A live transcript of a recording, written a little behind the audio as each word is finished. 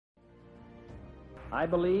I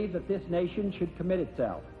believe that this nation should commit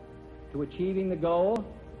itself to achieving the goal,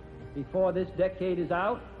 before this decade is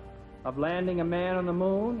out, of landing a man on the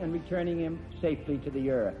moon and returning him safely to the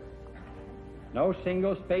Earth. No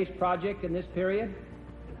single space project in this period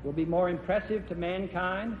will be more impressive to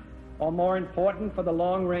mankind or more important for the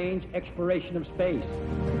long-range exploration of space.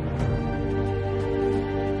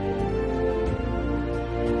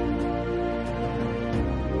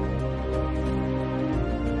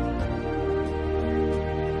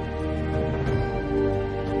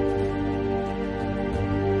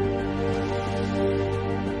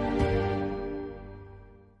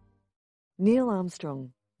 Neil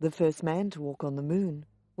Armstrong, the first man to walk on the moon,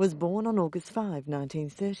 was born on August 5,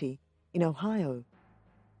 1930, in Ohio.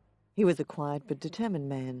 He was a quiet but determined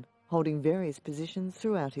man, holding various positions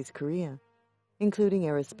throughout his career, including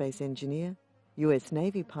aerospace engineer, US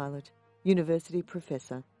Navy pilot, university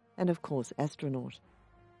professor, and of course astronaut.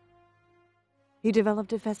 He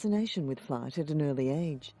developed a fascination with flight at an early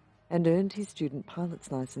age and earned his student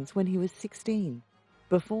pilot's license when he was 16,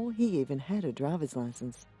 before he even had a driver's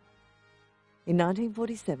license. In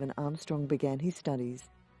 1947, Armstrong began his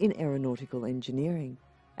studies in aeronautical engineering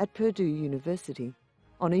at Purdue University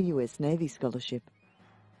on a US Navy scholarship.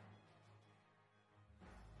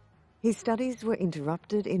 His studies were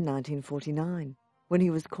interrupted in 1949 when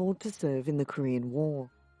he was called to serve in the Korean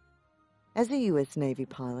War. As a US Navy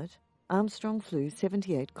pilot, Armstrong flew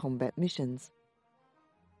 78 combat missions.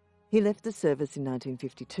 He left the service in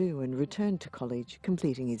 1952 and returned to college,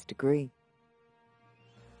 completing his degree.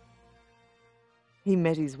 He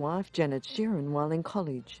met his wife, Janet Sheeran, while in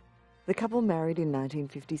college. The couple married in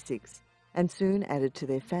 1956 and soon added to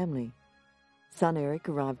their family. Son Eric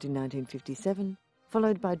arrived in 1957,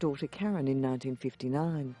 followed by daughter Karen in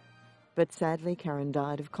 1959. But sadly, Karen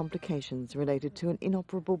died of complications related to an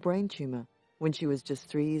inoperable brain tumour when she was just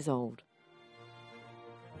 3 years old.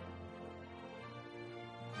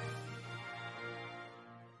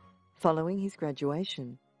 Following his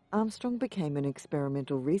graduation, Armstrong became an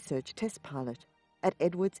experimental research test pilot at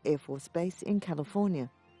Edwards Air Force Base in California.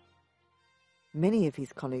 Many of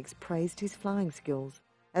his colleagues praised his flying skills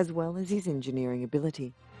as well as his engineering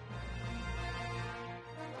ability.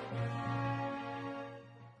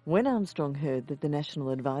 When Armstrong heard that the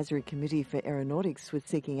National Advisory Committee for Aeronautics was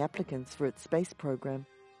seeking applicants for its space program,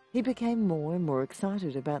 he became more and more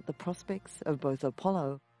excited about the prospects of both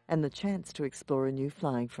Apollo and the chance to explore a new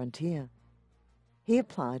flying frontier. He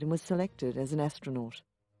applied and was selected as an astronaut.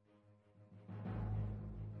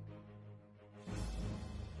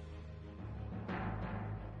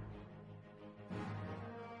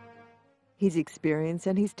 His experience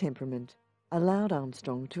and his temperament allowed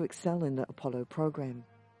Armstrong to excel in the Apollo program.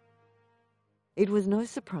 It was no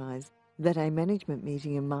surprise that a management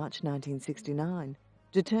meeting in March 1969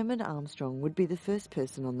 determined Armstrong would be the first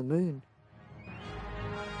person on the moon.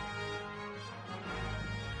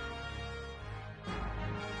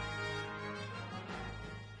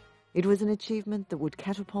 It was an achievement that would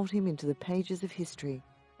catapult him into the pages of history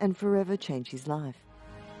and forever change his life.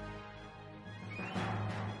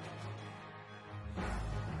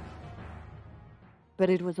 But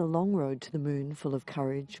it was a long road to the moon full of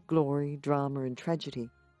courage, glory, drama, and tragedy.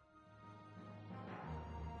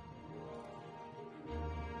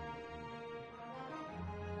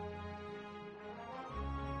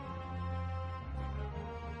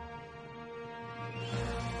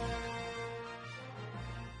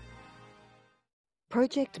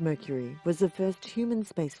 Project Mercury was the first human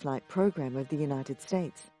spaceflight program of the United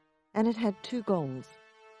States, and it had two goals: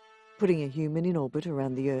 putting a human in orbit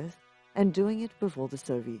around the Earth and doing it before the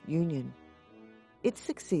Soviet Union. It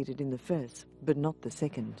succeeded in the first, but not the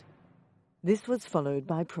second. This was followed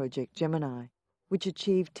by Project Gemini, which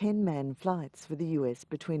achieved 10 manned flights for the US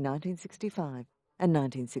between 1965 and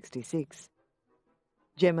 1966.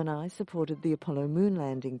 Gemini supported the Apollo moon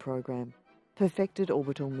landing program, perfected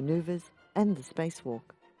orbital maneuvers, and the spacewalk.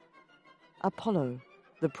 Apollo,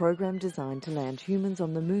 the program designed to land humans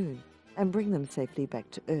on the moon and bring them safely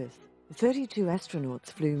back to Earth. 32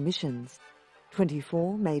 astronauts flew missions.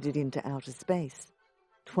 24 made it into outer space.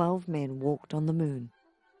 12 men walked on the moon.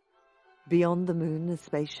 Beyond the moon, the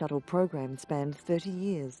Space Shuttle Program spanned 30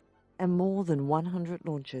 years and more than 100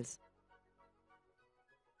 launches.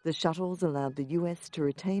 The shuttles allowed the US to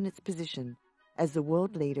retain its position as the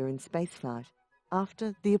world leader in spaceflight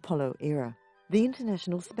after the Apollo era. The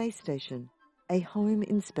International Space Station, a home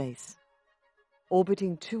in space.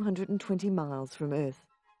 Orbiting 220 miles from Earth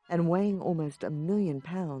and weighing almost 1 million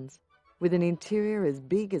pounds, with an interior as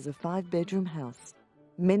big as a 5-bedroom house,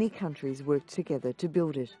 many countries worked together to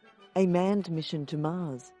build it. A manned mission to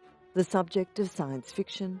Mars, the subject of science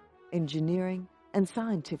fiction, engineering, and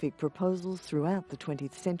scientific proposals throughout the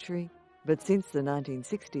 20th century, but since the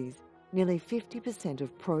 1960s, nearly 50%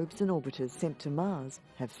 of probes and orbiters sent to Mars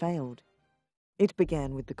have failed. It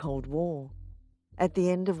began with the Cold War. At the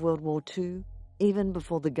end of World War II, even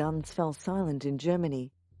before the guns fell silent in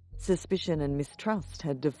Germany, suspicion and mistrust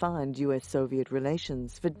had defined US-Soviet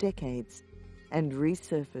relations for decades and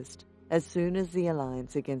resurfaced as soon as the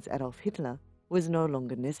alliance against Adolf Hitler was no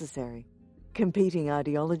longer necessary. Competing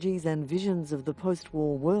ideologies and visions of the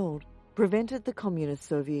post-war world prevented the communist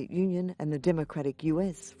Soviet Union and the democratic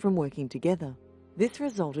US from working together. This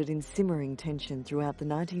resulted in simmering tension throughout the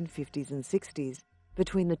 1950s and 60s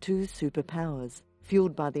between the two superpowers,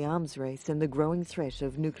 fueled by the arms race and the growing threat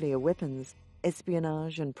of nuclear weapons,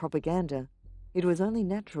 espionage and propaganda. It was only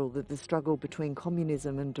natural that the struggle between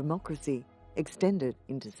communism and democracy extended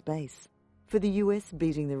into space. For the US,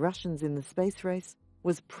 beating the Russians in the space race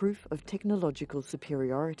was proof of technological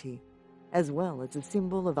superiority, as well as a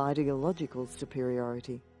symbol of ideological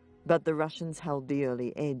superiority. But the Russians held the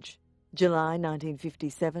early edge. July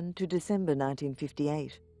 1957 to December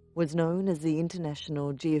 1958 was known as the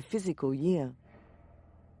International Geophysical Year.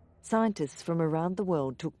 Scientists from around the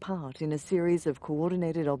world took part in a series of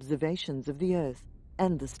coordinated observations of the Earth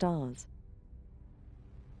and the stars.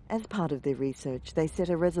 As part of their research, they set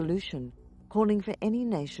a resolution calling for any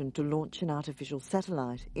nation to launch an artificial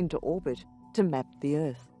satellite into orbit to map the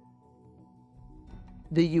Earth.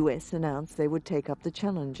 The US announced they would take up the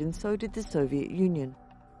challenge, and so did the Soviet Union.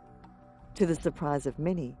 To the surprise of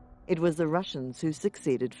many, it was the Russians who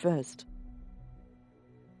succeeded first.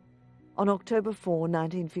 On October 4,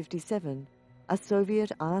 1957, a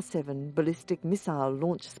Soviet R-7 ballistic missile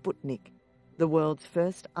launched Sputnik, the world's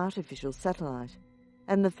first artificial satellite,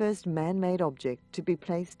 and the first man-made object to be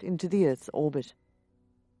placed into the Earth's orbit.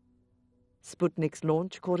 Sputnik's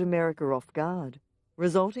launch caught America off guard,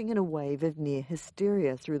 resulting in a wave of near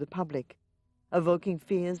hysteria through the public, evoking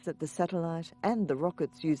fears that the satellite and the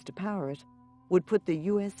rockets used to power it would put the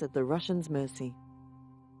US at the Russians' mercy.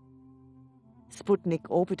 Sputnik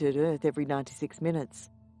orbited Earth every 96 minutes,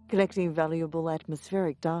 collecting valuable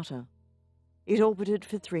atmospheric data. It orbited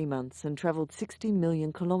for 3 months and travelled 60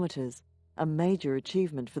 million kilometres, a major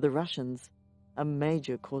achievement for the Russians, a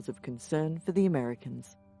major cause of concern for the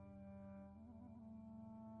Americans.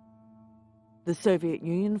 The Soviet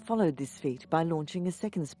Union followed this feat by launching a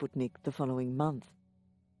second Sputnik the following month.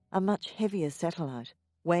 A much heavier satellite,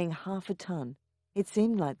 weighing half a ton, it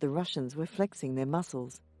seemed like the Russians were flexing their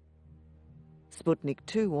muscles. Sputnik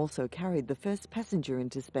 2 also carried the first passenger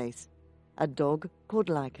into space, a dog called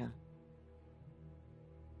Laika.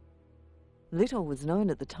 Little was known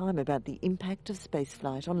at the time about the impact of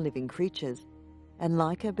spaceflight on living creatures, and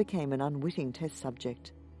Laika became an unwitting test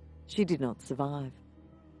subject. She did not survive.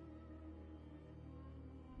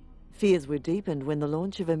 Fears were deepened when the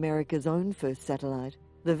launch of America's own first satellite,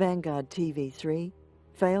 the Vanguard TV-3,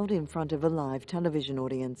 failed in front of a live television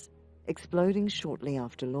audience, exploding shortly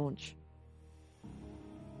after launch.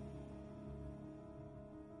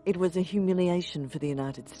 It was a humiliation for the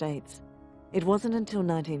United States. It wasn't until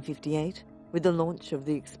 1958, with the launch of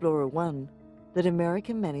the Explorer 1, that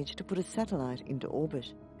America managed to put a satellite into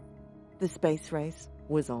orbit. The space race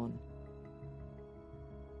was on.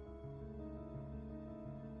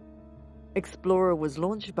 Explorer was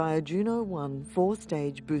launched by a Juno 1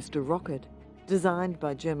 4-stage booster rocket, designed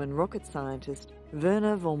by German rocket scientist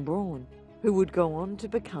Wernher von Braun, who would go on to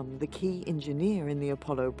become the key engineer in the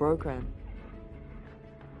Apollo program.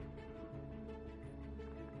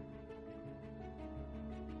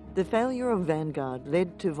 The failure of Vanguard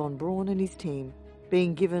led to von Braun and his team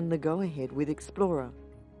being given the go-ahead with Explorer,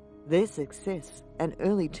 their success an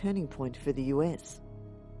early turning point for the US.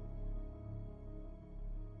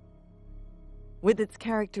 With its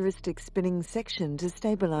characteristic spinning section to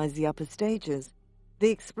stabilize the upper stages, the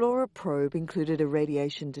Explorer probe included a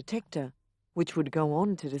radiation detector, which would go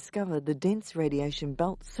on to discover the dense radiation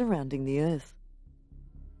belt surrounding the Earth.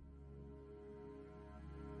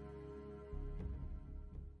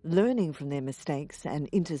 Learning from their mistakes and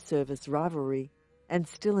inter-service rivalry, and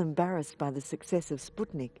still embarrassed by the success of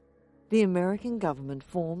Sputnik, the American government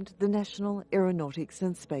formed the National Aeronautics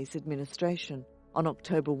and Space Administration on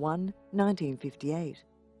October 1, 1958.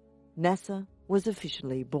 NASA was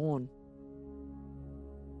officially born.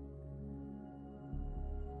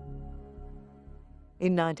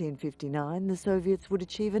 In 1959, the Soviets would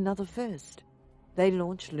achieve another first. They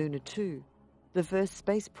launched Luna 2, the first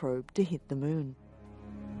space probe to hit the Moon.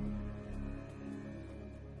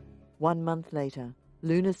 1 month later,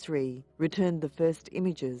 Luna 3 returned the first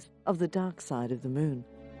images of the dark side of the Moon.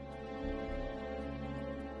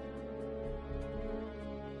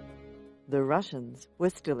 the Russians were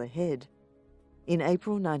still ahead. In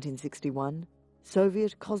April 1961,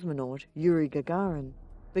 Soviet cosmonaut Yuri Gagarin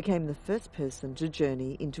became the first person to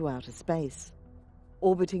journey into outer space,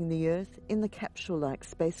 orbiting the Earth in the capsule-like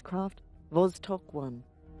spacecraft Vostok 1.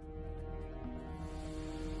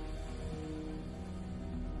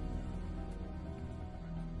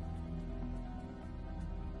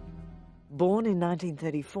 Born in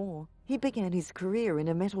 1934, he began his career in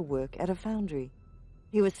a metalwork at a foundry.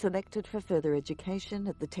 He was selected for further education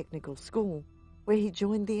at the technical school, where he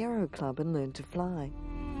joined the Aero Club and learned to fly.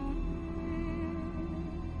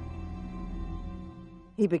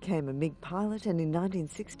 He became a MiG pilot and in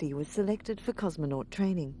 1960 was selected for cosmonaut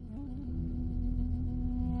training.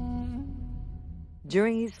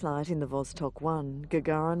 During his flight in the Vostok 1,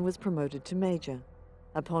 Gagarin was promoted to Major.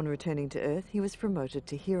 Upon returning to Earth, he was promoted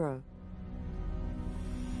to Hero.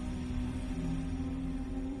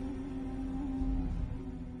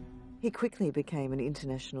 He quickly became an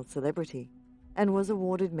international celebrity and was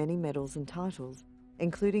awarded many medals and titles,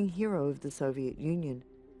 including Hero of the Soviet Union,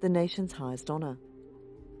 the nation's highest honor.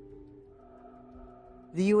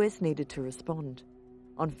 The US needed to respond.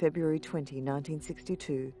 On February 20,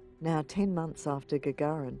 1962, now 10 months after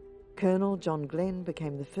Gagarin, Colonel John Glenn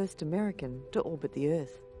became the first American to orbit the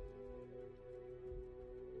Earth.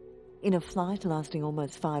 In a flight lasting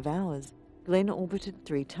almost 5 hours, Glenn orbited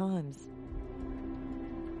 3 times.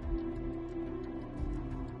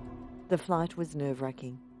 The flight was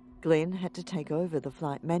nerve-wracking. Glenn had to take over the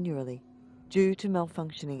flight manually due to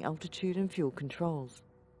malfunctioning altitude and fuel controls.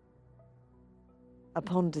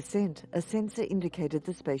 Upon descent, a sensor indicated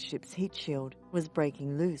the spaceship's heat shield was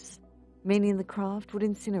breaking loose, meaning the craft would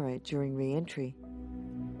incinerate during re-entry.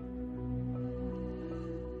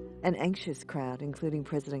 An anxious crowd, including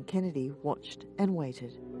President Kennedy, watched and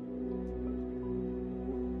waited.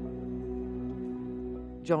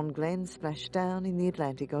 John Glenn splashed down in the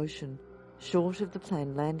Atlantic Ocean, short of the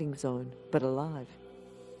planned landing zone, but alive.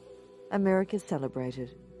 America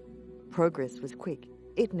celebrated. Progress was quick.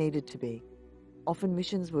 It needed to be. Often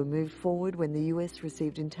missions were moved forward when the US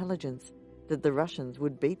received intelligence that the Russians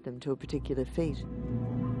would beat them to a particular feat.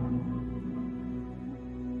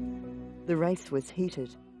 The race was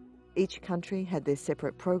heated. Each country had their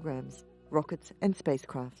separate programs, rockets and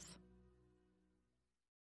spacecrafts.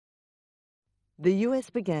 The US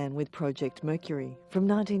began with Project Mercury from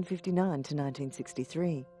 1959 to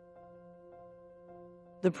 1963.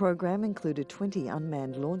 The program included 20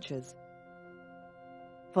 unmanned launches,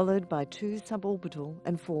 followed by 2 suborbital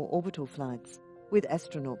and 4 orbital flights with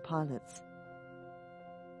astronaut pilots.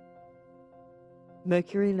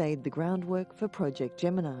 Mercury laid the groundwork for Project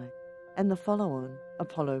Gemini and the follow-on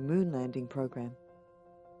Apollo moon landing program.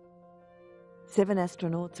 7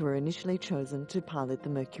 astronauts were initially chosen to pilot the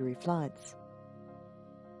Mercury flights.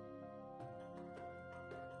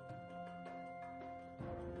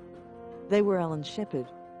 They were Alan Shepard,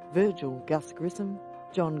 Virgil Gus Grissom,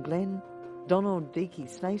 John Glenn, Donald Deakey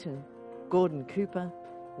Slayton, Gordon Cooper,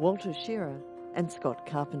 Walter Schirra, and Scott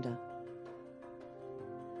Carpenter.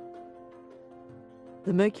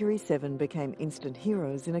 The Mercury 7 became instant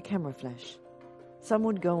heroes in a camera flash. Some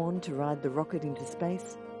would go on to ride the rocket into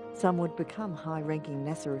space, some would become high-ranking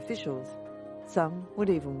NASA officials, some would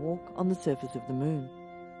even walk on the surface of the moon.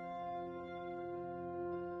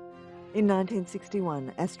 In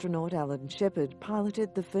 1961, astronaut Alan Shepard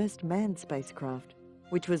piloted the first manned spacecraft,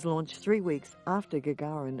 which was launched 3 weeks after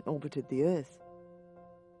Gagarin orbited the Earth.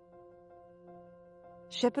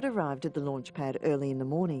 Shepard arrived at the launch pad early in the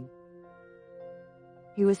morning.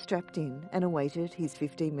 He was strapped in and awaited his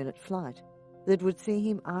 15-minute flight that would see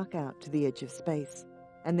him arc out to the edge of space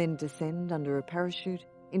and then descend under a parachute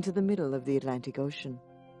into the middle of the Atlantic Ocean.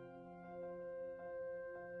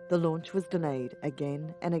 The launch was delayed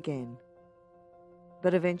again and again.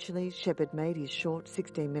 But eventually Shepard made his short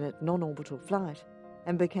 16-minute non-orbital flight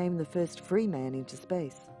and became the first free man into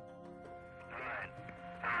space.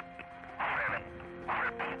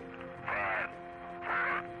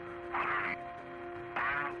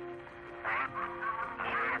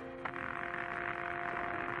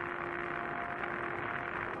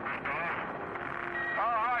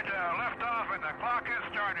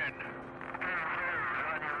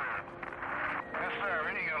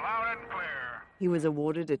 He was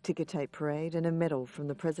awarded a ticker tape parade and a medal from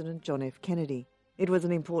the President John F. Kennedy. It was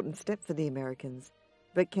an important step for the Americans,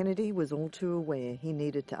 but Kennedy was all too aware he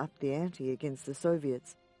needed to up the ante against the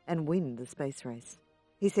Soviets and win the space race.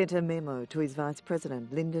 He sent a memo to his Vice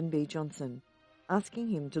President, Lyndon B. Johnson, asking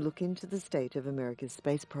him to look into the state of America's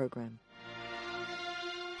space program.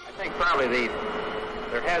 I think probably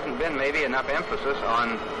there hasn't been maybe enough emphasis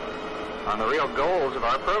on on the real goals of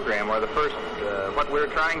our program, or the first, what we're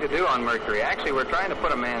trying to do on Mercury. Actually, we're trying to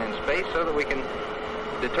put a man in space so that we can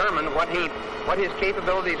determine what his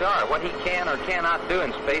capabilities are, what he can or cannot do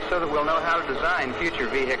in space, so that we'll know how to design future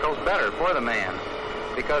vehicles better for the man.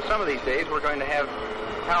 Because some of these days we're going to have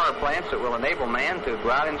power plants that will enable man to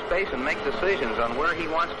go out in space and make decisions on where he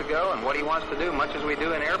wants to go and what he wants to do, much as we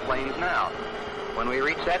do in airplanes now. When we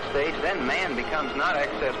reach that stage, then man becomes not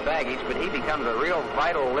excess baggage, but he becomes a real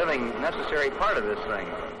vital, living, necessary part of this thing.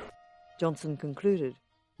 Johnson concluded,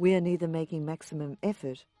 "We are neither making maximum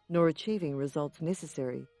effort nor achieving results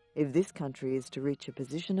necessary if this country is to reach a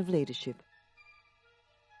position of leadership."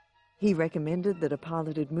 He recommended that a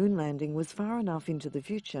piloted moon landing was far enough into the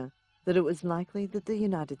future that it was likely that the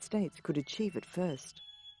United States could achieve it first.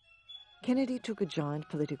 Kennedy took a giant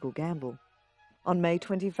political gamble. On May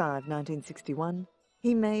 25, 1961,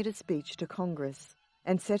 he made a speech to Congress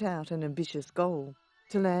and set out an ambitious goal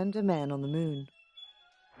to land a man on the moon.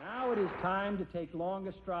 Now it is time to take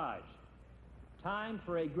longer strides. Time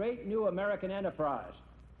for a great new American enterprise.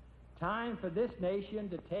 Time for this nation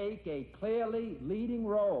to take a clearly leading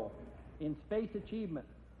role in space achievement,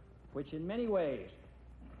 which in many ways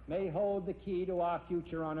may hold the key to our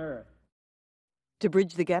future on Earth. To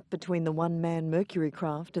bridge the gap between the one-man Mercury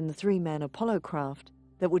craft and the three-man Apollo craft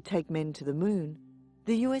that would take men to the moon,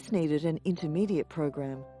 the US needed an intermediate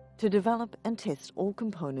program to develop and test all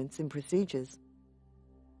components and procedures.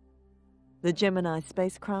 The Gemini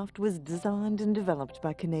spacecraft was designed and developed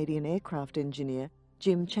by Canadian aircraft engineer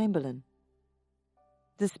Jim Chamberlain.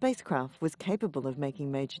 The spacecraft was capable of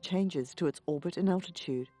making major changes to its orbit and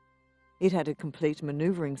altitude. It had a complete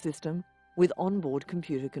maneuvering system with onboard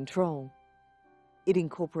computer control. It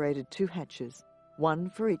incorporated 2 hatches,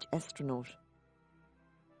 one for each astronaut.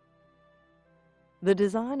 The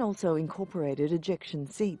design also incorporated ejection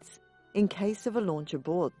seats. In case of a launch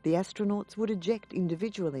abort, the astronauts would eject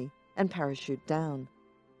individually and parachute down.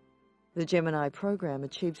 The Gemini program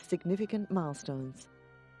achieved significant milestones.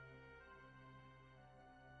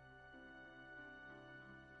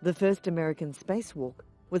 The first American spacewalk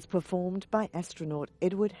was performed by astronaut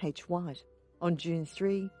Edward H. White on June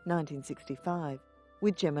 3, 1965,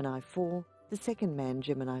 with Gemini 4, the second manned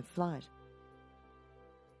Gemini flight.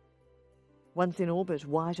 Once in orbit,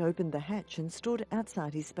 White opened the hatch and stood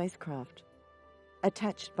outside his spacecraft.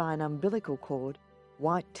 Attached by an umbilical cord,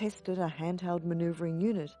 White tested a handheld maneuvering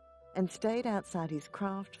unit and stayed outside his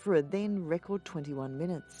craft for a then record 21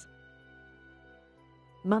 minutes.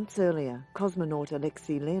 Months earlier, cosmonaut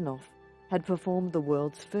Alexei Leonov had performed the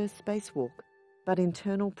world's first spacewalk, but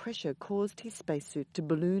internal pressure caused his spacesuit to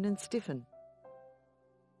balloon and stiffen.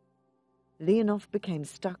 Leonov became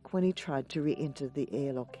stuck when he tried to re-enter the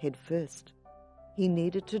airlock head first. He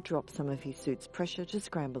needed to drop some of his suit's pressure to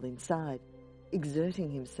scramble inside, exerting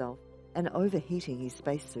himself and overheating his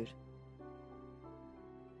spacesuit.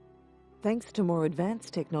 Thanks to more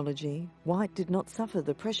advanced technology, White did not suffer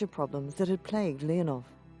the pressure problems that had plagued Leonov.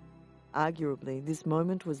 Arguably, this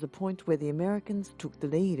moment was the point where the Americans took the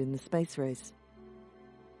lead in the space race.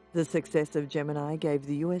 The success of Gemini gave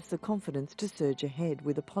the US the confidence to surge ahead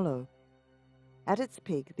with Apollo. At its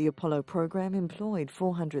peak, the Apollo program employed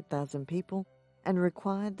 400,000 people and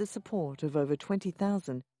required the support of over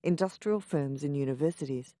 20,000 industrial firms and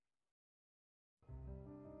universities.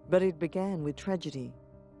 But it began with tragedy.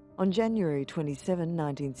 On January 27,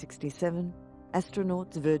 1967,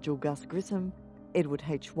 astronauts Virgil Gus Grissom, Edward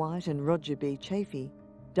H. White and Roger B. Chaffee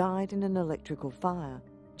died in an electrical fire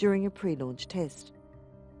during a pre-launch test.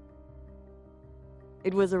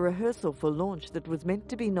 It was a rehearsal for launch that was meant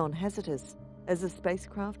to be non-hazardous, as the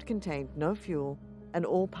spacecraft contained no fuel and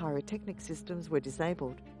all pyrotechnic systems were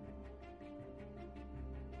disabled.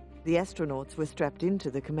 The astronauts were strapped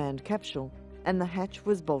into the command capsule and the hatch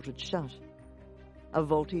was bolted shut. A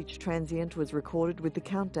voltage transient was recorded with the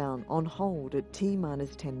countdown on hold at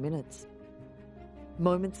T-10 minutes.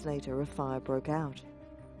 Moments later, a fire broke out.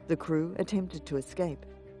 The crew attempted to escape,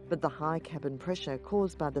 but the high cabin pressure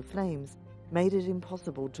caused by the flames made it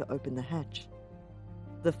impossible to open the hatch.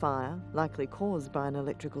 The fire, likely caused by an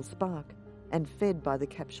electrical spark and fed by the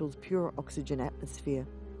capsule's pure oxygen atmosphere,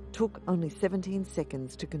 took only 17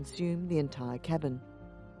 seconds to consume the entire cabin.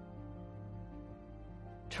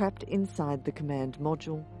 Trapped inside the command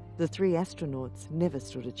module, the 3 astronauts never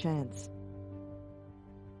stood a chance.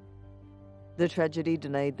 The tragedy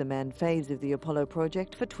delayed the manned phase of the Apollo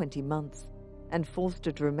project for 20 months and forced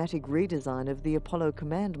a dramatic redesign of the Apollo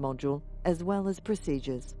command module as well as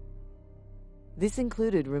procedures. This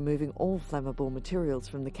included removing all flammable materials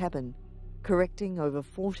from the cabin, correcting over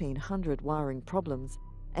 1,400 wiring problems,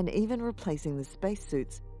 and even replacing the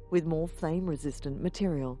spacesuits with more flame-resistant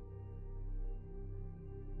material.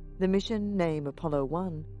 The mission name Apollo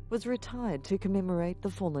 1 was retired to commemorate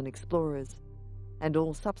the fallen explorers, and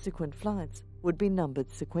all subsequent flights would be numbered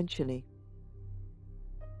sequentially.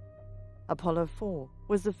 Apollo 4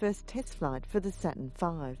 was the first test flight for the Saturn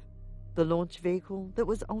V, the launch vehicle that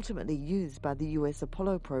was ultimately used by the US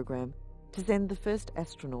Apollo program to send the first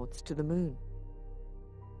astronauts to the moon.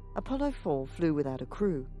 Apollo 4 flew without a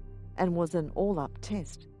crew and was an all-up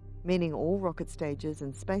test, meaning all rocket stages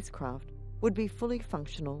and spacecraft would be fully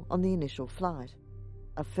functional on the initial flight,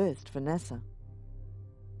 a first for NASA.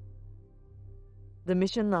 The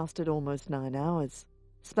mission lasted almost 9 hours,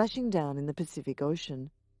 splashing down in the Pacific Ocean,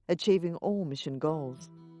 achieving all mission goals.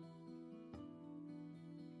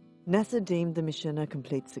 NASA deemed the mission a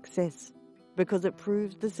complete success because it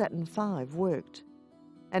proved the Saturn V worked,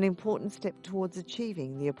 an important step towards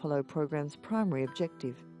achieving the Apollo program's primary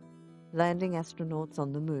objective, landing astronauts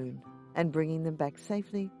on the moon and bringing them back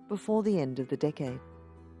safely before the end of the decade.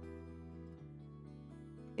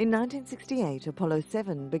 In 1968, Apollo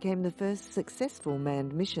 7 became the first successful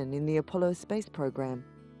manned mission in the Apollo space program,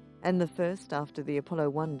 and the first after the Apollo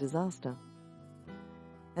 1 disaster.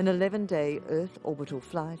 An 11-day Earth orbital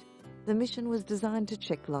flight, the mission was designed to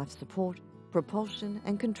check life support, propulsion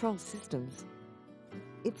and control systems.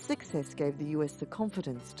 Its success gave the US the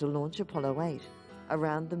confidence to launch Apollo 8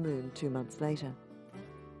 around the moon 2 months later.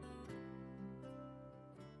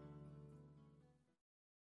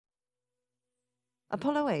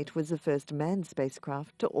 Apollo 8 was the first manned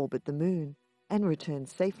spacecraft to orbit the moon and return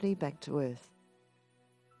safely back to Earth.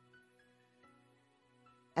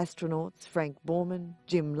 Astronauts Frank Borman,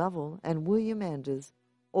 Jim Lovell and William Anders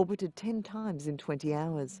orbited 10 times in 20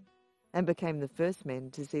 hours and became the first men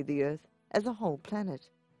to see the Earth as a whole planet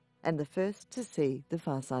and the first to see the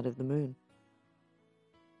far side of the moon.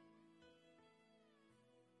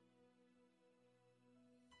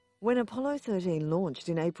 When Apollo 13 launched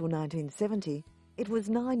in April 1970, it was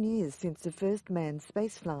 9 years since the first manned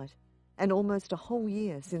spaceflight and almost a whole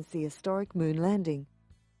year since the historic moon landing.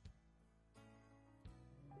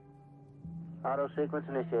 Auto sequence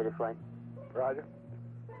initiated, flight. Roger.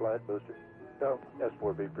 Flight booster. No,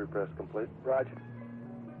 S4B pre-press complete. Roger.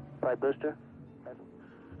 Flight booster.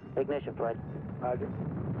 Ignition, flight. Roger.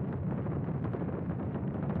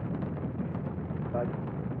 Roger.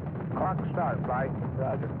 Clock start, flight.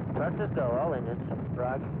 Roger. Let's go, all engines.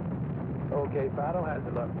 Roger. Okay, Fido, how's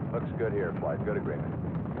it look? Looks good here, flight. Good agreement.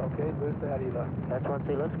 Okay, booster, how do you look?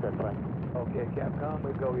 S1C looks good, flight. Okay, Capcom,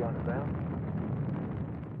 we'll go you on the ground.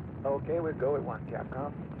 Okay, we'll go at 1,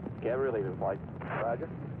 Capcom. Get relieving, flight. Roger.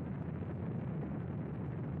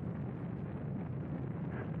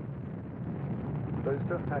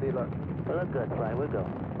 Booster, how do you look? We look good, flight. We'll go.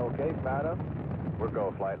 Okay, Fido. We're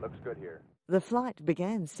go, flight. Looks good here. The flight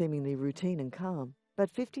began seemingly routine and calm, but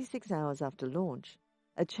 56 hours after launch,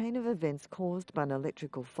 a chain of events caused by an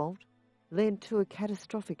electrical fault led to a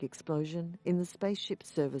catastrophic explosion in the spaceship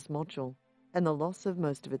service module and the loss of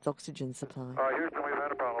most of its oxygen supply. Houston, we've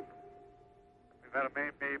had a problem. We've had a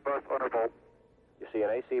main bus undervolt. You see an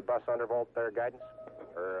AC bus undervolt there, guidance?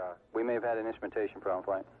 Or, We may have had an instrumentation problem,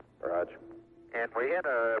 flight. Roger. And we had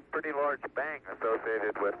a pretty large bang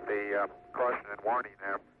associated with the caution and warning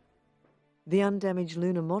there. The undamaged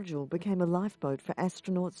lunar module became a lifeboat for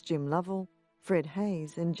astronauts Jim Lovell, Fred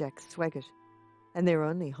Hayes and Jack Swaggart, and their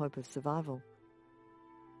only hope of survival.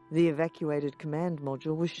 The evacuated command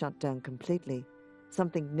module was shut down completely,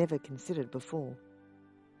 something never considered before.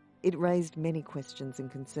 It raised many questions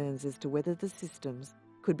and concerns as to whether the systems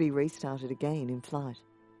could be restarted again in flight.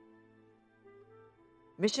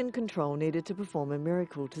 Mission Control needed to perform a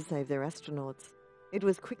miracle to save their astronauts. It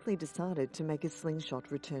was quickly decided to make a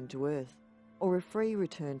slingshot return to Earth, or a free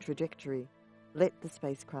return trajectory, let the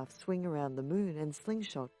spacecraft swing around the moon and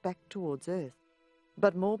slingshot back towards Earth.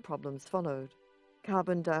 But more problems followed.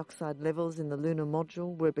 Carbon dioxide levels in the lunar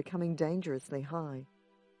module were becoming dangerously high.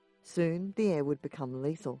 Soon, the air would become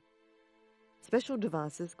lethal. Special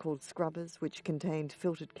devices called scrubbers, which contained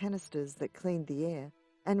filtered canisters that cleaned the air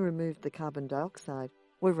and removed the carbon dioxide,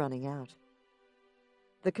 were running out.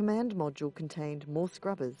 The command module contained more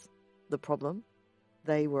scrubbers. The problem?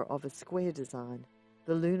 They were of a square design.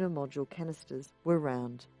 The lunar module canisters were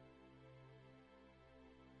round.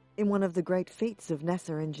 In one of the great feats of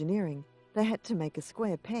NASA engineering, they had to make a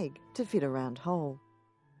square peg to fit a round hole.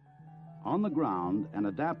 On the ground, an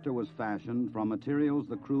adapter was fashioned from materials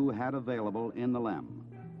the crew had available in the LEM.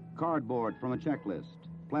 Cardboard from a checklist,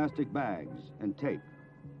 plastic bags, and tape.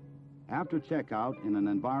 After checkout in an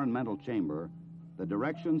environmental chamber, the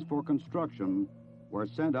directions for construction were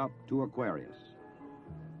sent up to Aquarius.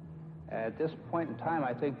 At this point in time,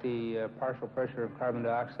 I think the partial pressure of carbon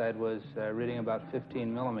dioxide was reading about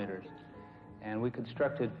 15 millimeters. And we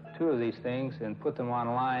constructed 2 of these things and put them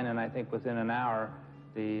online, and I think within an hour,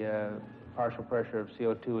 the partial pressure of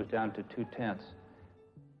CO2 was down to 0.2.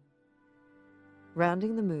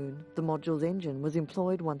 Rounding the moon, the module's engine was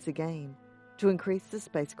employed once again to increase the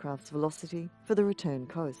spacecraft's velocity for the return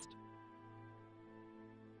coast.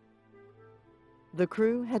 The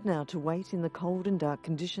crew had now to wait in the cold and dark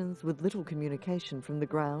conditions with little communication from the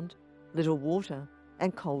ground, little water,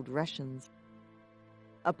 and cold rations.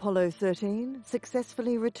 Apollo 13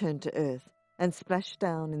 successfully returned to Earth and splashed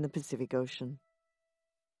down in the Pacific Ocean.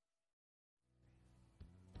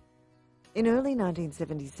 In early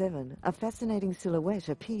 1977, a fascinating silhouette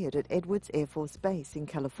appeared at Edwards Air Force Base in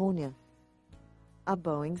California. A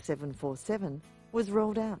Boeing 747 was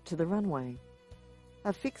rolled out to the runway.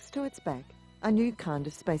 Affixed to its back, a new kind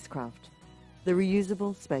of spacecraft, the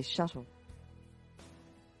reusable Space Shuttle.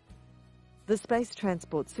 The Space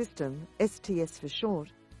Transport System, STS for short,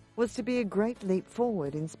 was to be a great leap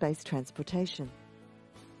forward in space transportation.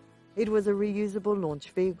 It was a reusable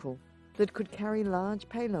launch vehicle that could carry large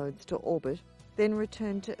payloads to orbit, then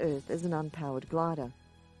return to Earth as an unpowered glider,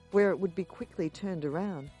 where it would be quickly turned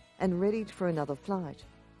around and readied for another flight.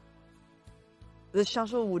 The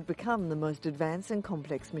shuttle would become the most advanced and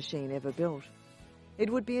complex machine ever built. It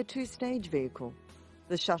would be a 2-stage vehicle.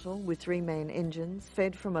 The shuttle, with 3 main engines,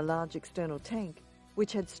 fed from a large external tank,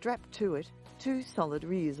 which had strapped to it 2 solid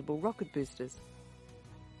reusable rocket boosters.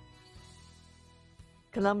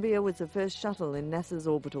 Columbia was the first shuttle in NASA's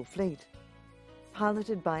orbital fleet.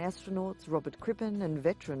 Piloted by astronauts Robert Crippen and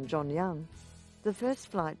veteran John Young, the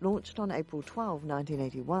first flight launched on April 12,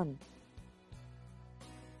 1981.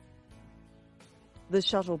 The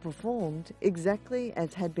shuttle performed exactly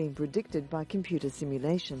as had been predicted by computer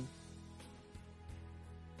simulation.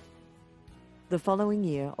 The following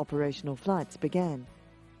year, operational flights began.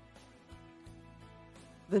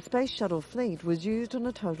 The Space Shuttle fleet was used on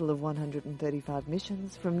a total of 135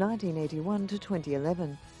 missions from 1981 to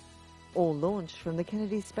 2011, all launched from the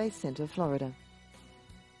Kennedy Space Center, Florida.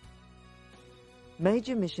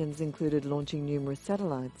 Major missions included launching numerous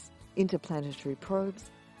satellites, interplanetary probes,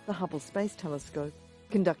 the Hubble Space Telescope,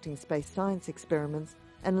 conducting space science experiments,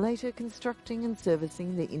 and later constructing and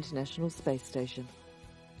servicing the International Space Station.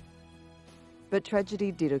 But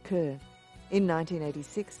tragedy did occur. In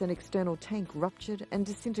 1986, an external tank ruptured and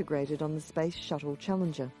disintegrated on the Space Shuttle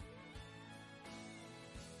Challenger.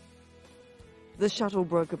 The shuttle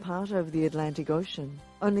broke apart over the Atlantic Ocean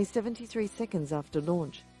only 73 seconds after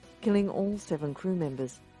launch, killing all 7 crew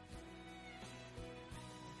members.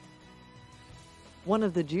 One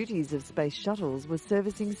of the duties of space shuttles was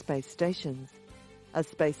servicing space stations. A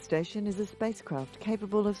space station is a spacecraft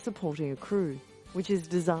capable of supporting a crew, which is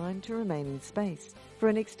designed to remain in space for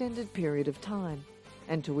an extended period of time,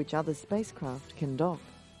 and to which other spacecraft can dock.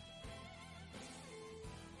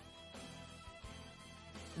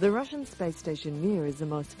 The Russian space station Mir is the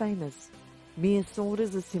most famous. Mir soared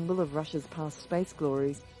as a symbol of Russia's past space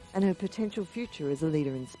glories and her potential future as a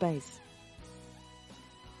leader in space.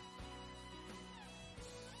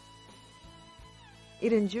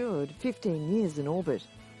 It endured 15 years in orbit,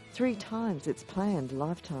 3 times its planned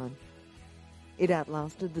lifetime. It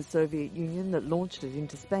outlasted the Soviet Union that launched it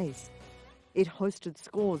into space. It hosted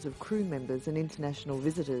scores of crew members and international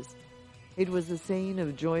visitors. It was the scene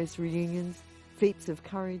of joyous reunions, feats of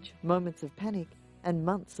courage, moments of panic, and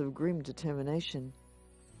months of grim determination.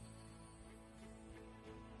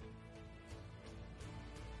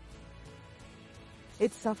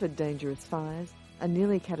 It suffered dangerous fires, a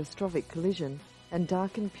nearly catastrophic collision, and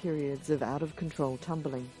darkened periods of out-of-control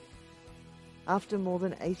tumbling. After more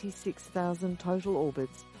than 86,000 total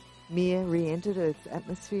orbits, Mir re-entered Earth's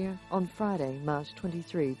atmosphere on Friday, March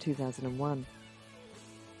 23, 2001.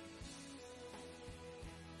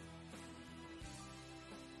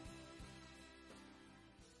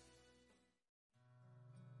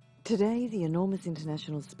 Today, the enormous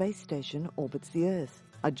International Space Station orbits the Earth,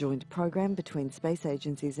 a joint program between space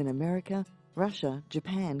agencies in America, Russia,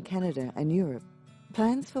 Japan, Canada, and Europe.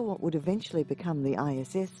 Plans for what would eventually become the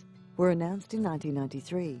ISS were announced in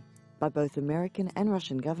 1993 by both American and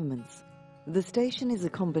Russian governments. The station is a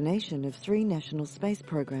combination of 3 national space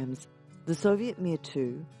programs: the Soviet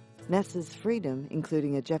Mir-2, NASA's Freedom,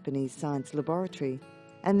 including a Japanese science laboratory,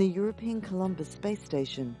 and the European Columbus Space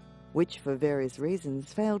Station, which for various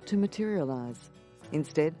reasons failed to materialize,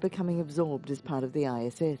 instead becoming absorbed as part of the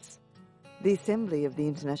ISS. The assembly of the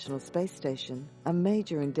International Space Station, a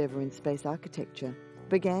major endeavour in space architecture,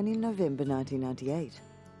 began in November 1998.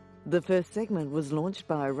 The first segment was launched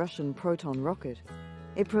by a Russian Proton rocket.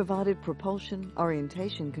 It provided propulsion,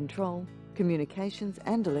 orientation control, communications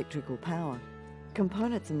and electrical power.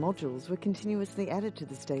 Components and modules were continuously added to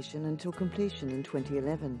the station until completion in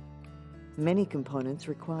 2011. Many components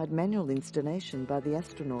required manual installation by the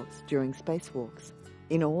astronauts during spacewalks.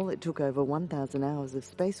 In all, it took over 1,000 hours of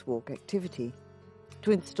spacewalk activity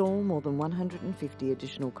to install more than 150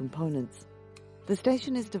 additional components. The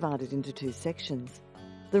station is divided into two sections,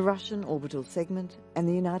 the Russian orbital segment and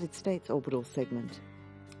the United States orbital segment.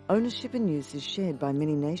 Ownership and use is shared by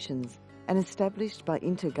many nations and established by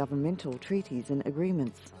intergovernmental treaties and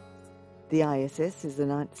agreements. The ISS is the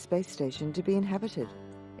 9th space station to be inhabited.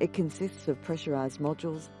 It consists of pressurized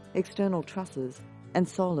modules, external trusses, and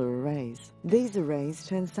solar arrays. These arrays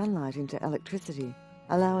turn sunlight into electricity,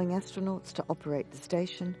 allowing astronauts to operate the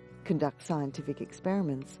station, conduct scientific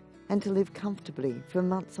experiments, and to live comfortably for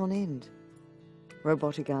months on end.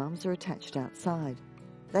 Robotic arms are attached outside.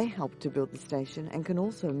 They help to build the station and can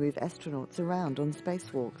also move astronauts around on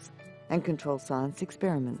spacewalks and control science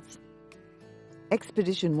experiments.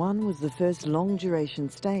 Expedition 1 was the first long-duration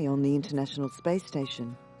stay on the International Space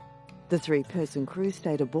Station. The 3-person crew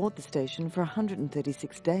stayed aboard the station for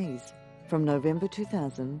 136 days, from November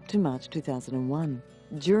 2000 to March 2001.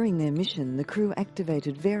 During their mission, the crew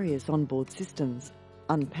activated various onboard systems,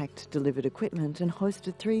 unpacked delivered equipment and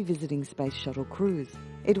hosted 3 visiting Space Shuttle crews.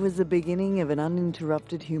 It was the beginning of an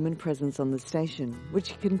uninterrupted human presence on the station,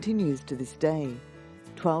 which continues to this day,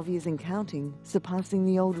 12 years and counting, surpassing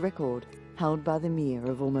the old record held by the Mir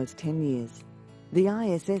of almost 10 years. The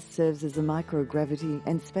ISS serves as a microgravity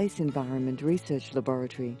and space environment research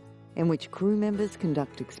laboratory in which crew members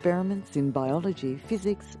conduct experiments in biology,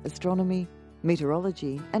 physics, astronomy,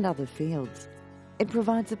 meteorology and other fields. It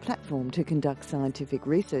provides a platform to conduct scientific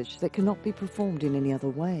research that cannot be performed in any other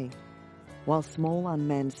way. While small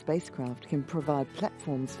unmanned spacecraft can provide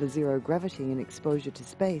platforms for zero gravity and exposure to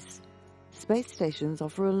space, space stations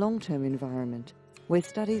offer a long-term environment where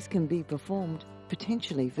studies can be performed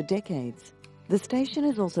potentially for decades. The station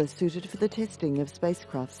is also suited for the testing of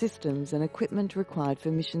spacecraft systems and equipment required for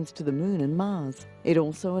missions to the Moon and Mars. It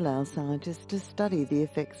also allows scientists to study the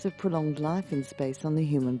effects of prolonged life in space on the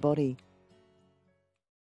human body.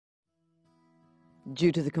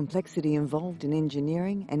 Due to the complexity involved in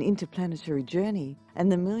engineering an interplanetary journey and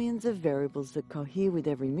the millions of variables that cohere with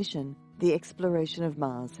every mission, the exploration of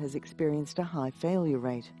Mars has experienced a high failure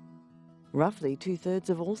rate. Roughly 2/3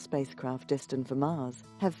 of all spacecraft destined for Mars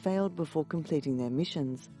have failed before completing their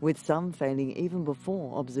missions, with some failing even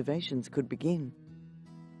before observations could begin.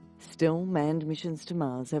 Still, manned missions to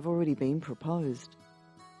Mars have already been proposed.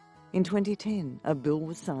 In 2010, a bill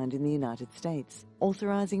was signed in the United States,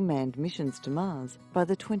 authorizing manned missions to Mars by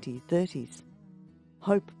the 2030s.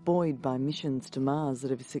 Hope buoyed by missions to Mars that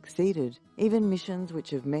have succeeded, even missions which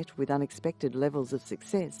have met with unexpected levels of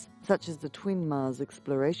success, such as the twin Mars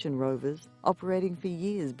exploration rovers, operating for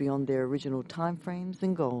years beyond their original timeframes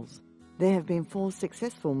and goals. There have been 4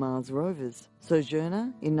 successful Mars rovers: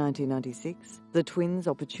 Sojourner in 1996, the twins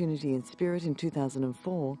Opportunity and Spirit in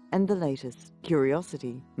 2004, and the latest,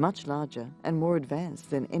 Curiosity, much larger and more advanced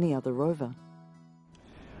than any other rover.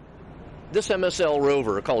 This MSL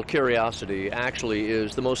rover, called Curiosity, actually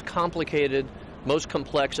is the most complicated, most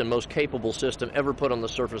complex, and most capable system ever put on the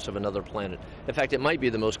surface of another planet. In fact, it might be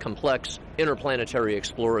the most complex interplanetary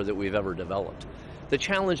explorer that we've ever developed. The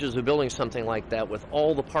challenges of building something like that with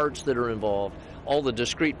all the parts that are involved, all the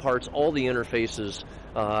discrete parts, all the interfaces,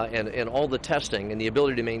 and all the testing, and the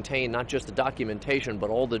ability to maintain not just the documentation, but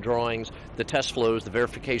all the drawings, the test flows, the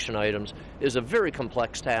verification items, is a very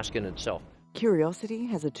complex task in itself. Curiosity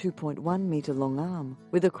has a 2.1 metre long arm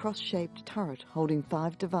with a cross-shaped turret holding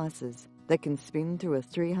 5 devices that can spin through a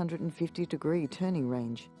 350-degree turning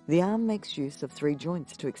range. The arm makes use of 3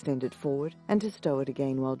 joints to extend it forward and to stow it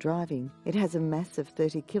again while driving. It has a mass of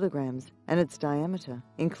 30 kilograms and its diameter,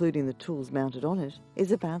 including the tools mounted on it,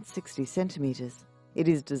 is about 60 centimetres. It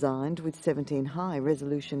is designed with 17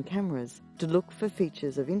 high-resolution cameras to look for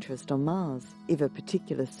features of interest on Mars. If a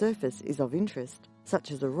particular surface is of interest,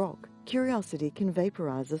 such as a rock, Curiosity can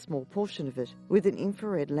vaporize a small portion of it with an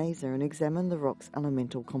infrared laser and examine the rock's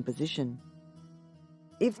elemental composition.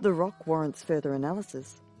 If the rock warrants further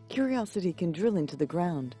analysis, Curiosity can drill into the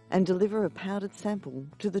ground and deliver a powdered sample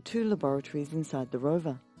to the 2 laboratories inside the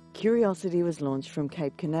rover. Curiosity was launched from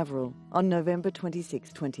Cape Canaveral on November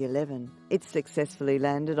 26, 2011. It successfully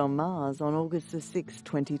landed on Mars on August 6,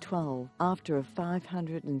 2012, after a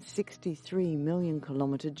 563 million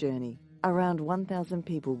kilometre journey. Around 1,000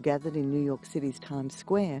 people gathered in New York City's Times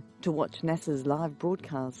Square to watch NASA's live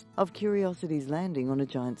broadcast of Curiosity's landing on a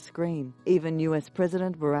giant screen. Even US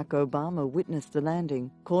President Barack Obama witnessed the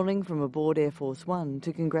landing, calling from aboard Air Force One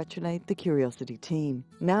to congratulate the Curiosity team.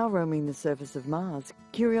 Now roaming the surface of Mars,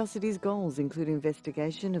 Curiosity's goals include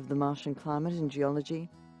investigation of the Martian climate and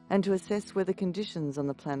geology, and to assess whether conditions on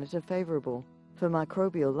the planet are favourable for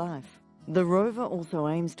microbial life. The rover also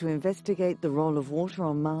aims to investigate the role of water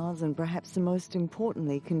on Mars and perhaps most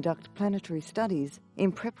importantly conduct planetary studies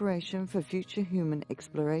in preparation for future human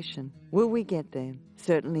exploration. Will we get there?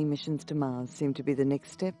 Certainly missions to Mars seem to be the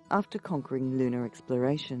next step after conquering lunar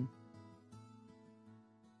exploration.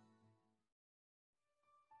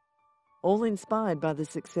 All inspired by the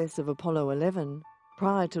success of Apollo 11,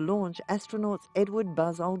 prior to launch, astronauts Edward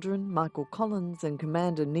Buzz Aldrin, Michael Collins and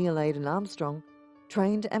Commander Neil Aidan Armstrong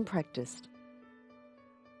trained and practiced.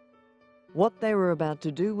 What they were about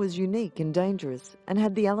to do was unique and dangerous and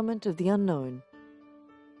had the element of the unknown.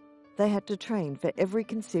 They had to train for every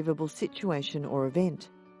conceivable situation or event.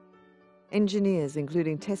 Engineers,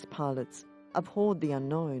 including test pilots, abhorred the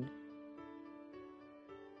unknown.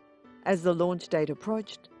 As the launch date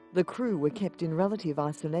approached, the crew were kept in relative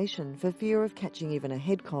isolation for fear of catching even a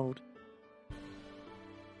head cold.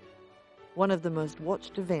 One of the most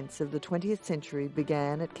watched events of the 20th century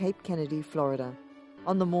began at Cape Kennedy, Florida,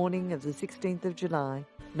 on the morning of the 16th of July,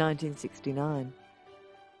 1969.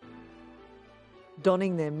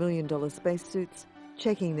 Donning their million-dollar spacesuits,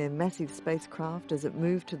 checking their massive spacecraft as it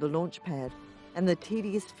moved to the launch pad, and the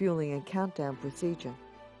tedious fueling and countdown procedure.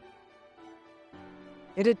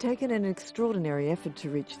 It had taken an extraordinary effort to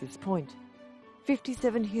reach this point.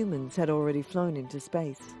 57 humans had already flown into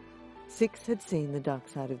space. 6 had seen the dark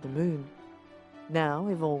side of the moon. Now,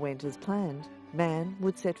 if all went as planned, man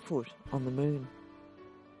would set foot on the moon.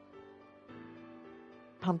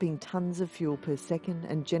 Pumping tons of fuel per second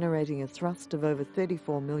and generating a thrust of over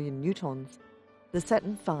 34 million newtons, the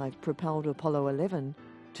Saturn V propelled Apollo 11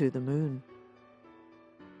 to the moon.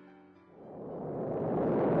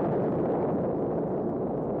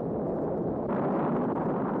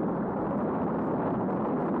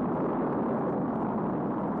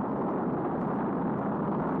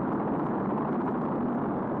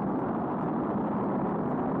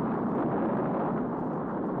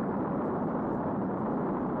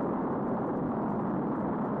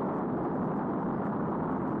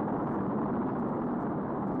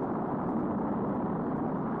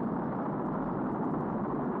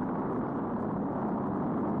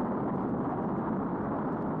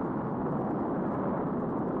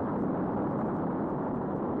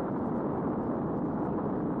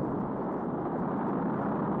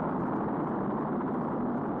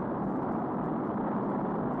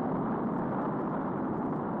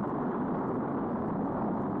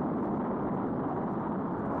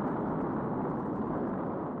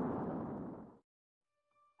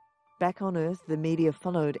 Back on Earth, the media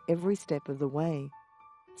followed every step of the way,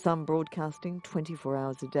 some broadcasting 24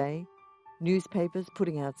 hours a day, newspapers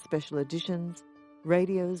putting out special editions,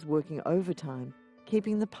 radios working overtime,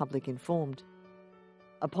 keeping the public informed.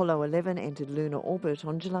 Apollo 11 entered lunar orbit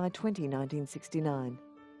on July 20, 1969,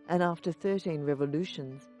 and after 13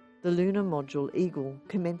 revolutions, the lunar module Eagle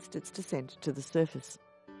commenced its descent to the surface.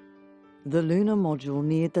 The lunar module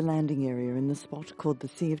neared the landing area in the spot called the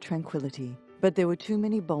Sea of Tranquility, but there were too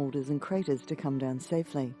many boulders and craters to come down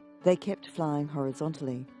safely. They kept flying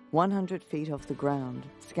horizontally, 100 feet off the ground,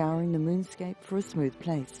 scouring the moonscape for a smooth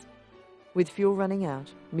place. With fuel running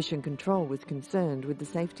out, Mission Control was concerned with the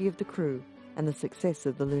safety of the crew and the success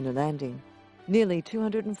of the lunar landing. Nearly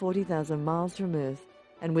 240,000 miles from Earth,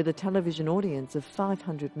 and with a television audience of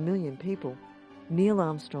 500 million people, Neil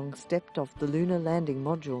Armstrong stepped off the lunar landing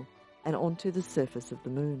module and onto the surface of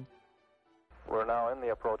the moon. We're now in the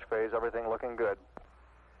approach phase, everything looking good.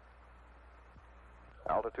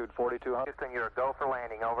 Altitude 4,200. Houston, you're a go for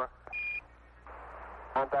landing, over.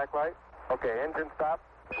 Contact light. Okay, engine stop.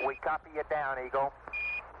 We copy you down, Eagle.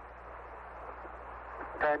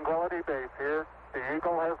 Tranquility Base here. The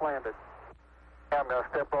Eagle has landed. I'm going to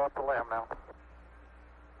step off the limb now.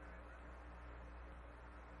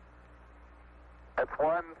 That's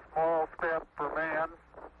one small step for man,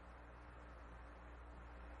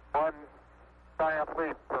 one giant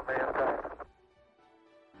leap for mankind.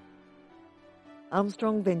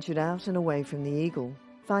 Armstrong ventured out and away from the Eagle,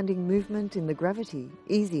 finding movement in the gravity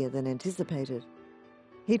easier than anticipated.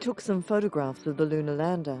 He took some photographs of the lunar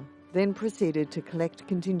lander, then proceeded to collect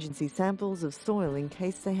contingency samples of soil in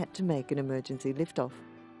case they had to make an emergency liftoff.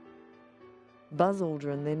 Buzz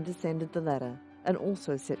Aldrin then descended the ladder and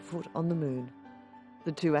also set foot on the moon.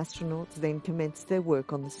 The two astronauts then commenced their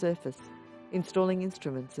work on the surface, installing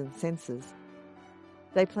instruments and sensors.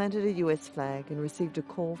 They planted a US flag and received a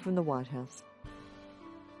call from the White House.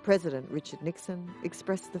 President Richard Nixon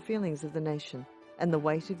expressed the feelings of the nation and the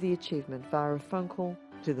weight of the achievement via a phone call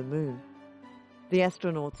to the moon. The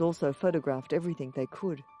astronauts also photographed everything they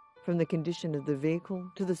could, from the condition of the vehicle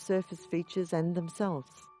to the surface features and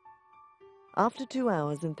themselves. After 2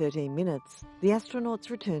 hours and 13 minutes, the astronauts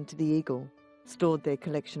returned to the Eagle, stored their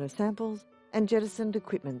collection of samples, and jettisoned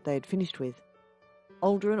equipment they had finished with.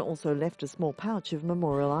 Aldrin also left a small pouch of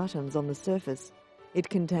memorial items on the surface. It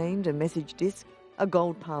contained a message disc, a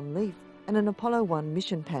gold palm leaf, and an Apollo 1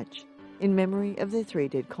 mission patch, in memory of their 3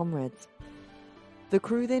 dead comrades. The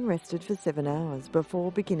crew then rested for 7 hours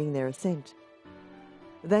before beginning their ascent.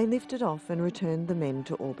 They lifted off and returned the men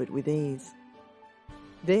to orbit with ease.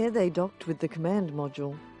 There they docked with the command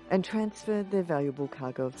module and transferred their valuable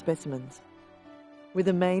cargo of specimens. With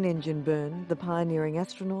the main engine burned, the pioneering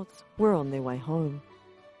astronauts were on their way home.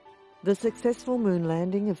 The successful moon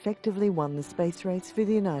landing effectively won the space race for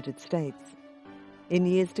the United States. In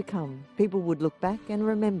years to come, people would look back and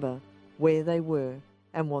remember where they were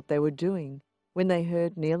and what they were doing when they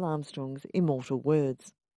heard Neil Armstrong's immortal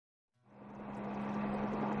words.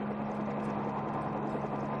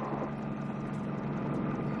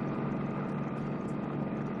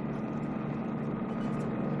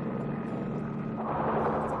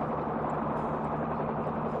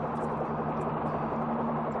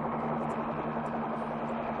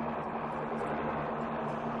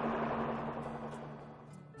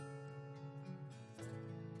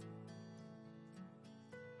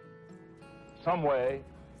 Some way,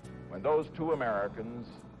 when those 2 Americans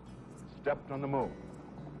stepped on the moon,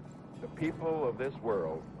 the people of this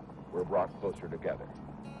world were brought closer together.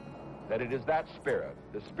 That it is that spirit,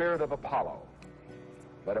 the spirit of Apollo,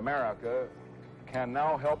 that America can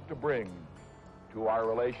now help to bring to our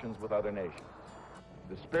relations with other nations.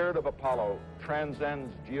 The spirit of Apollo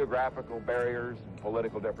transcends geographical barriers and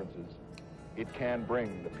political differences. It can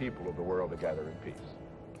bring the people of the world together in peace.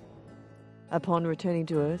 Upon returning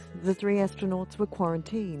to Earth, the 3 astronauts were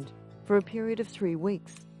quarantined for a period of 3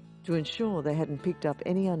 weeks to ensure they hadn't picked up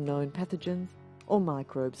any unknown pathogens or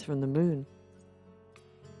microbes from the moon.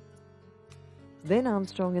 Then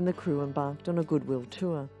Armstrong and the crew embarked on a goodwill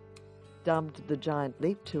tour. Dubbed the Giant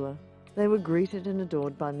Leap Tour, they were greeted and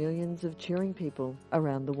adored by millions of cheering people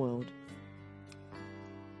around the world.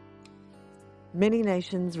 Many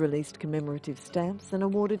nations released commemorative stamps and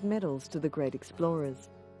awarded medals to the great explorers.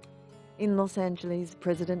 In Los Angeles,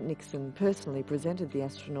 President Nixon personally presented the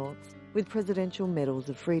astronauts with Presidential Medals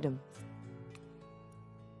of Freedom.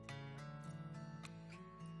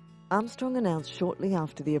 Armstrong announced shortly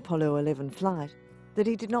after the Apollo 11 flight that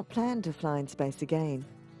he did not plan to fly in space again.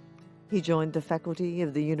 He joined the faculty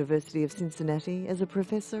of the University of Cincinnati as a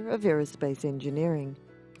professor of aerospace engineering,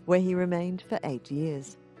 where he remained for 8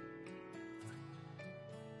 years.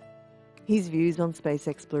 His views on space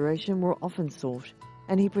exploration were often sought,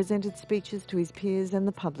 and he presented speeches to his peers and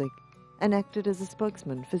the public and acted as a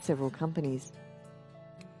spokesman for several companies.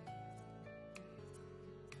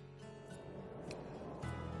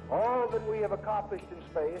 All that we have accomplished in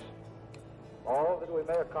space, all that we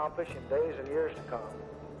may accomplish in days and years to come,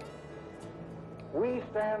 we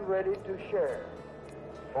stand ready to share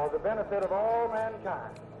for the benefit of all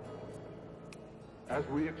mankind. As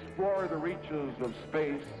we explore the reaches of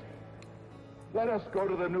space, let us go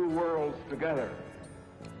to the new worlds together.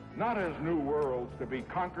 Not as new worlds to be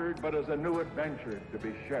conquered, but as a new adventure to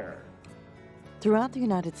be shared. Throughout the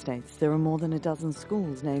United States, there are more than a dozen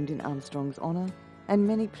schools named in Armstrong's honour, and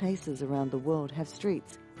many places around the world have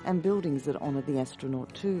streets and buildings that honour the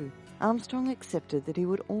astronaut too. Armstrong accepted that he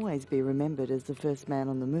would always be remembered as the first man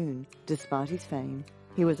on the moon. Despite his fame,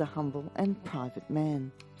 he was a humble and private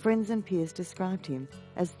man. Friends and peers described him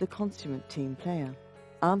as the consummate team player.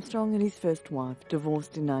 Armstrong and his first wife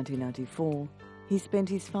divorced in 1994. He spent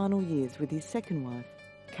his final years with his second wife,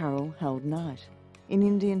 Carol Held Knight, in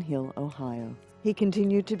Indian Hill, Ohio. He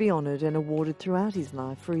continued to be honoured and awarded throughout his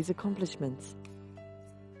life for his accomplishments.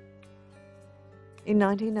 In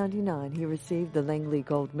 1999, he received the Langley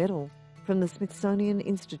Gold Medal from the Smithsonian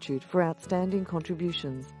Institute for outstanding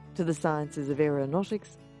contributions to the sciences of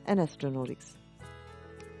aeronautics and astronautics.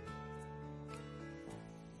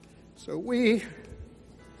 So we,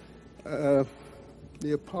 the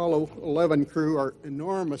Apollo 11 crew, are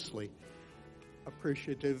enormously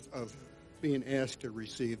appreciative of being asked to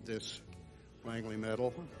receive this Langley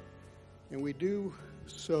Medal, and we do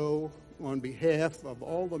so on behalf of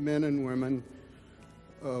all the men and women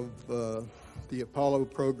of the Apollo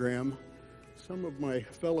program. Some of my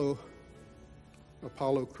fellow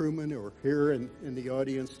Apollo crewmen who are here in the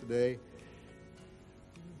audience today,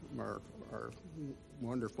 our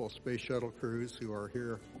wonderful space shuttle crews who are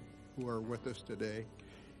here, who are with us today,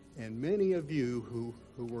 and many of you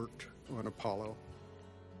who worked on Apollo.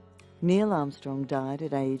 Neil Armstrong died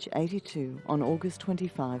at age 82 on August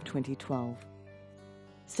 25, 2012,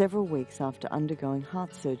 several weeks after undergoing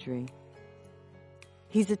heart surgery.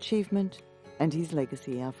 His achievement and his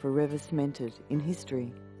legacy are forever cemented in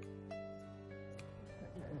history.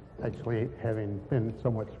 Actually, having been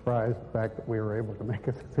somewhat surprised the fact that we were able to make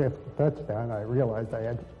a successful touchdown, I realized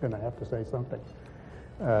I was going to have to say something.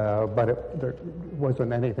 But there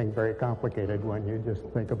wasn't anything very complicated when you just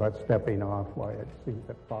think about stepping off why it seems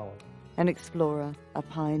that followed. An explorer, a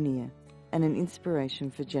pioneer, and an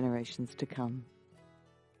inspiration for generations to come.